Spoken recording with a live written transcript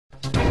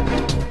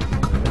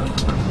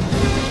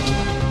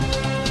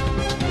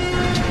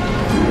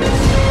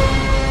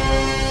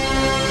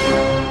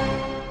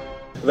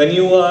when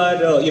you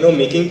are,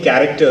 making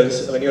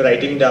characters, when you're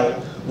writing down,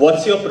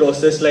 what's your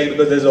process like?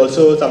 Because there's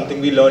also something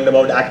we learned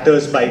about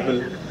Actors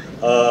Bible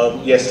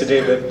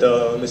yesterday with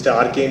Mr.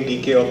 RK and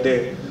DK of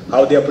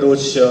how they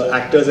approach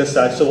actors as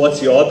such. So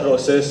what's your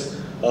process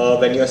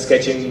when you're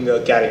sketching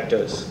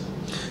characters?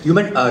 You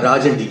meant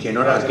Raj and DK,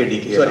 not RK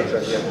DK. Sorry,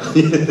 yeah.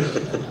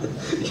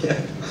 Yeah.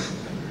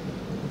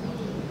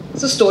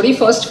 So story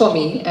first for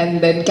me,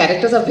 and then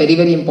characters are very,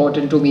 very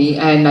important to me,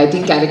 and I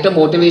think character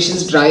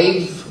motivations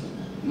drive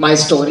my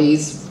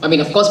stories. I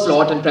mean, of course,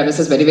 plot and premise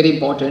is very, very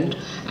important,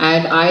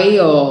 and I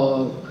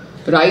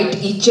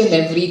write each and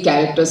every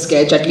character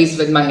sketch, at least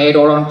with my head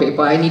or on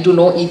paper. I need to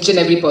know each and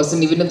every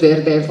person, even if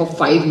they're there for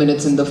 5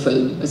 minutes in the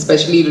film,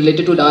 especially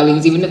related to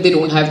darlings, even if they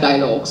don't have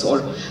dialogues,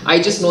 or I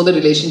just know the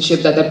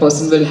relationship that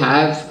person will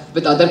have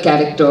with other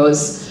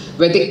characters,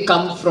 where they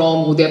come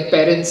from, who their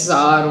parents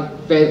are,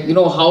 where,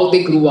 how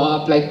they grew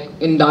up. Like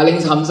in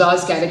Darlings,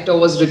 Hamza's character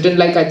was written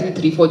like I think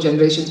 3-4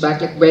 generations back,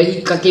 like where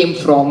he came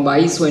from,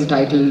 why he's so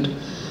entitled,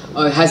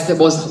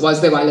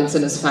 was there violence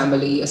in his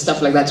family,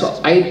 stuff like that. So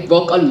I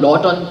work a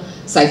lot on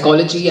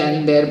psychology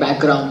and their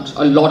background,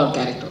 a lot on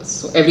characters.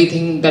 So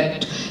everything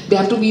that, they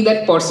have to be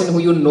that person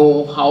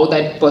who how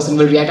that person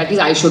will react. At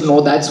least I should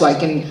know that, so I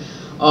can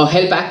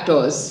help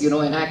actors,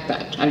 enact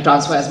that and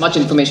transfer as much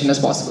information as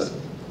possible.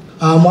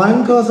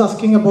 Mayank was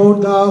asking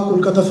about the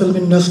Kolkata film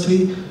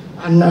industry,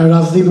 and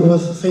Rajdeep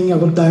was saying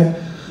about that.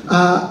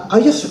 I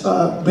just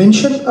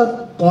mentioned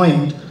a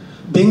point.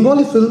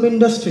 Bengali film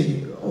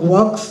industry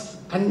works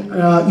and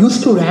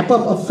used to wrap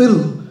up a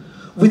film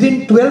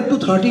within 12 to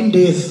 13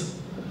 days.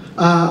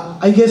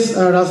 I guess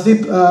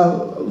Rajdeep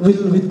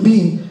will with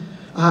me.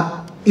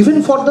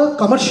 Even for the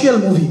commercial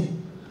movie,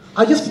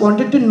 I just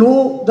wanted to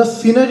know the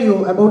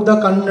scenario about the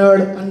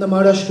Kannada and the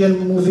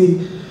Maharashtrian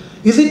movie.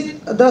 Is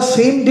it the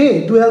same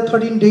day,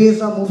 12-13 days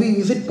a movie?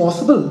 Is it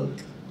possible?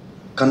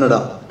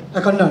 Kannada.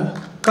 Kannada.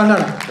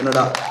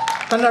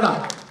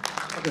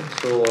 Okay.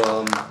 So,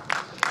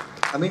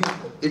 I mean,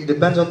 it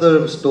depends on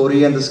the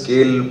story and the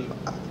scale.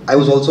 I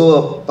was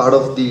also a part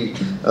of the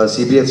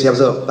CBFC. I was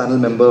a panel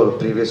member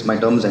previous. My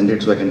terms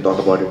ended, so I can talk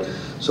about it.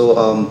 So,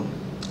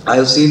 I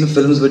have seen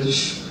films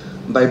which,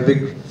 by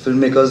big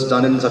filmmakers,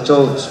 done in such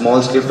a small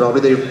scale.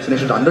 Probably they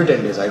finish it under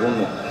 10 days. I don't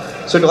know.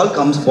 So it all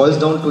boils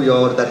down to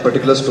that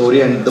particular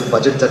story and the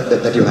budget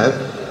that you have.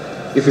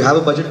 If you have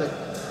a budget,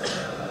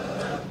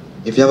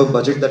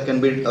 that can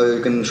be you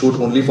can shoot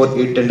only for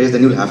 8-10 days,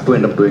 then you'll have to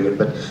end up doing it.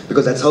 But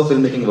because that's how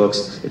filmmaking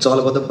works, it's all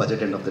about the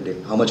budget end of the day,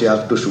 how much you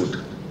have to shoot.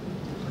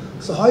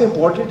 So how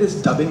important is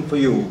dubbing for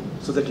you,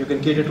 so that you can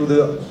cater to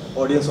the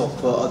audience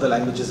of other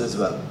languages as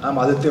well? I'm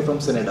Aditya from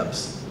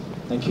CineDubs.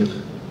 Thank you.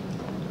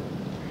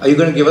 Are you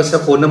going to give us a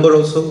phone number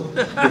also?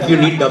 If you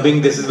need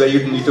dubbing, this is where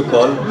you need to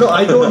call. No,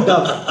 I don't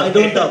dub. I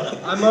don't dub.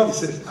 I'm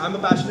a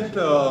passionate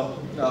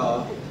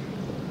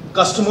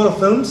customer of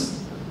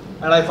films,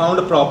 and I found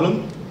a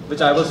problem which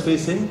I was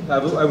facing. I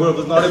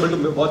was not able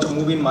to watch a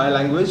movie in my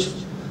language,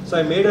 so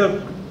I made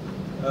an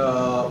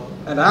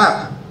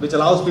app which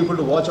allows people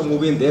to watch a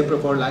movie in their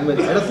preferred language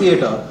at a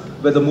theater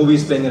where the movie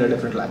is playing in a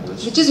different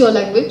language. Which is your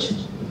language?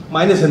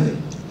 Mine is Hindi.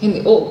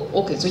 Hindi. Oh,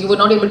 okay. So you were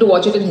not able to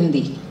watch it in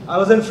Hindi. I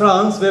was in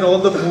France, where all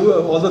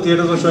the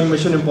theaters were showing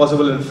Mission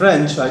Impossible in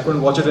French. I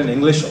couldn't watch it in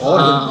English or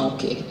Hindi.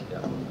 Okay.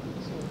 Yeah.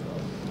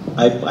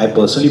 I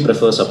personally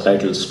prefer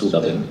subtitles to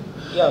dubbing.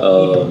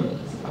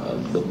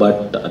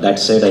 But that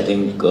said, I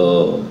think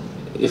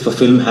if a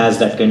film has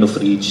that kind of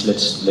reach,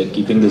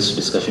 keeping this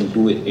discussion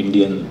to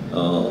Indian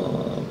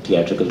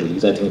theatrical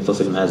release, I think if a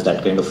film has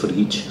that kind of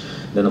reach,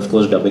 then of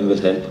course dubbing will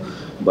help.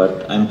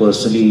 But I'm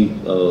personally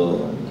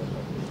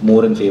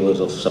more in favor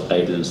of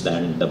subtitles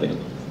than dubbing.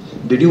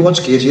 Did you watch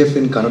KGF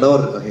in Kannada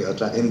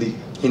or Hindi?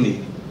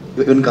 Hindi.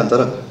 Even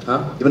Kantara?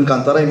 Huh? Even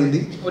Kantara in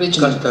Hindi?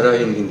 Original.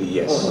 Kantara in Hindi,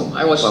 yes. Oh,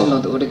 I watched it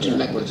in the original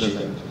language.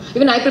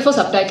 Even I prefer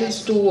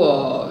subtitles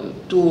to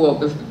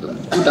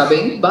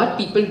dubbing, but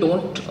people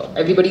don't.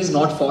 Everybody is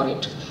not for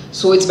it.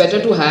 So it's better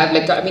to have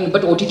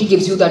but OTT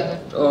gives you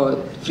that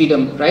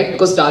freedom, right?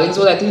 Because Darlings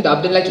was, I think,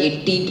 dubbed in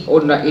 80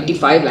 or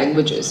 85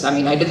 languages. I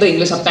mean, I did the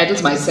English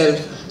subtitles myself,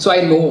 so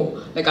I know.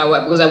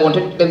 Because I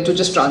wanted them to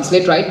just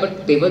translate right,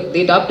 but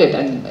they dubbed it,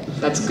 and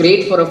that's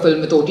great for a film.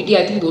 With OTT,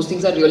 I think those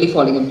things are really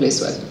falling in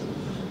place well.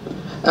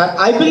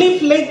 I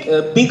believe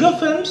bigger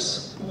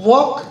films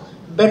work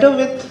better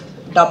with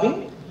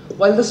dubbing,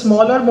 while the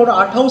smaller, more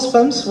art house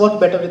films work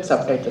better with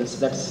subtitles.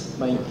 That's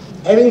my...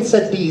 Having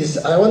said this,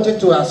 I wanted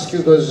to ask you,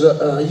 because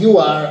you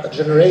are a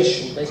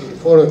generation, basically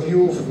four of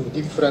you from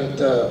different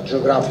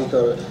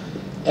geographical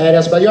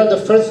areas, but you are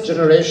the first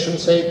generation,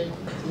 say,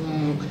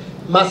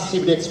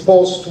 massively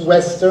exposed to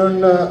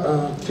Western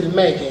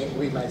filmmaking,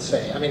 we might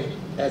say. I mean,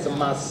 as a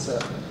mass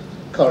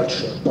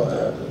culture.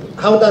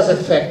 How does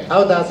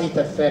it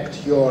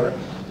affect your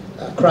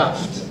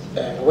craft?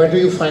 Where do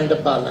you find the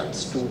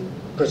balance to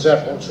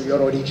preserve also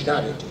your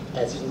originality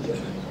as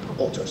Indian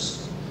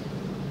authors?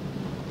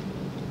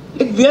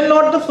 We are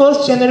not the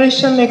first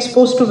generation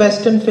exposed to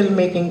Western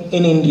filmmaking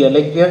in India.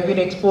 We have been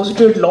exposed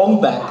to it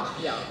long back.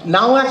 Yeah.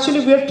 Now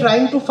actually we are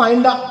trying to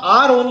find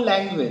our own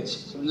language.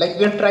 like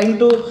we are trying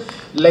to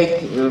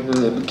like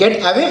get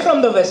away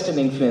from the Western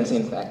influence.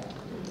 In fact,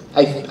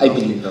 I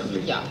believe.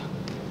 Yeah.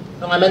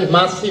 No, I meant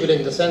massively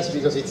in the sense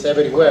because it's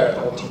everywhere,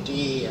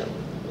 OTT, and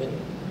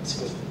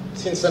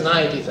since the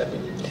 90s, I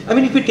believe. I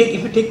mean, if you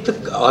take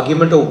the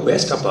argument of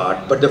West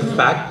apart, but the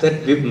fact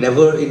that we've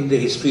never in the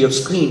history of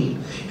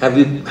screen have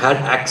we had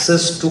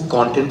access to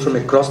content from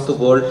across the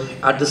world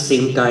at the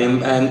same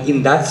time, and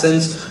in that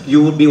sense,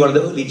 you would be one of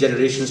the early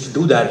generations to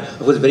do that.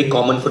 It was very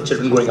common for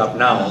children growing up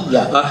now.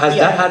 Yeah. Has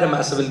that had a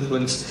massive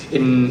influence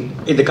in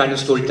the kind of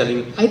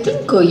storytelling? I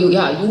think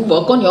you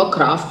work on your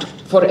craft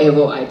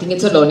forever. I think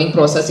it's a learning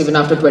process even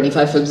after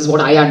 25 films is what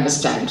I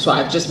understand. So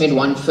I've just made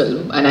one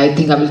film and I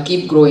think I will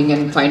keep growing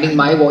and finding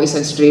my voice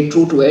and stay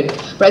true to it.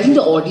 But I think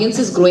the audience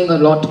is growing a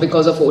lot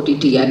because of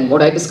OTT, and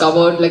what I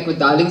discovered like with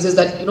Darlings is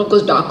that,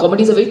 because dark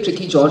comedy is a very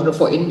tricky genre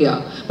for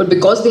India, but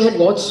because they had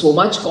watched so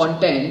much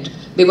content,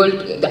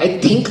 I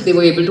think they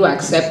were able to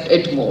accept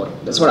it more.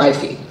 That's what I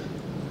feel.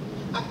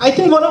 I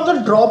think one of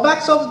the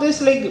drawbacks of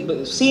this,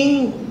 like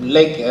seeing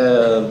like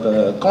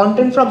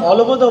content from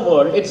all over the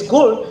world, it's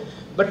good.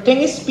 But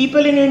thing is,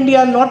 people in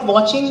India are not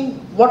watching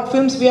what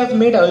films we have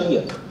made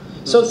earlier.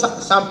 So,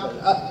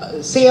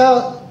 say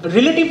a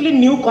relatively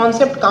new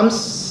concept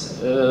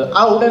comes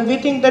out and we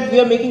think that we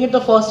are making it the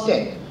first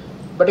 10.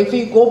 But if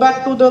we go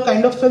back to the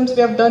kind of films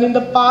we have done in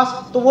the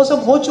past, to wo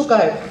sab ho chuka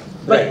hai.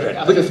 But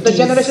Right. the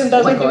generation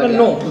doesn't even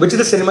know. Which is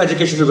the cinema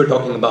education we were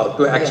talking about,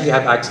 to actually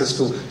have access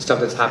to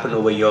stuff that's happened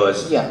over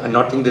years, and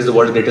not think this is the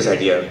world's greatest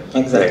idea.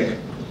 Exactly. Right.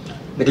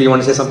 Nikhil, you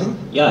want to say something?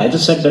 Yeah, I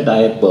just said that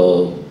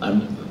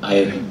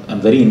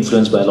I'm very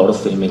influenced by a lot of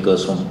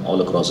filmmakers from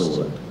all across the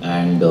world,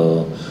 and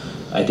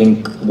I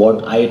think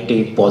what I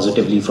take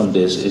positively from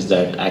this is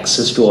that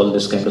access to all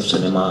this kind of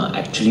cinema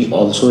actually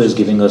also is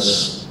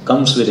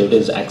comes with it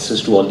is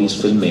access to all these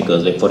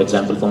filmmakers. Like for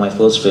example, for my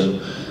first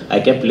film, I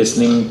kept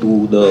listening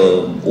to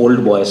the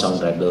Old Boy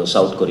soundtrack, the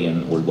South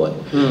Korean Old Boy,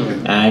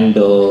 and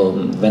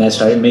when I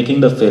started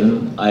making the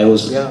film, I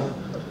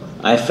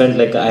felt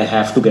like I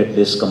have to get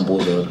this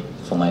composer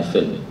for my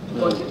film.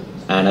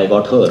 And I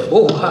got her.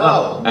 Oh,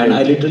 wow. And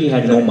I literally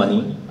had no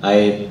money.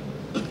 I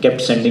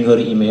kept sending her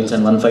emails,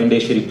 and one fine day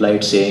she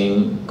replied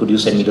saying, "Could you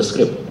send me the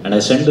script?" And I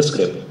sent the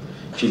script.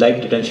 She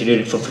liked it and she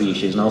did it for free.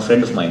 She's now a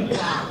friend of mine.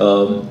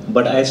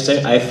 But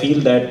I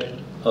feel that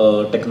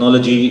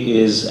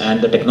technology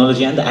and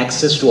the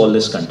access to all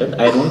this content,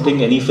 I don't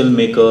think any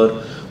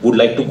filmmaker would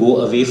like to go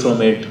away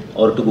from it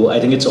or to go. I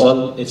think it's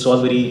all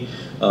very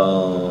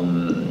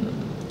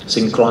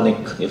synchronic,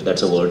 if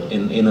that's a word,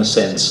 in a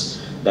sense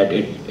that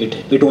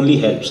it only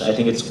helps. I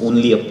think it's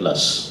only a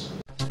plus.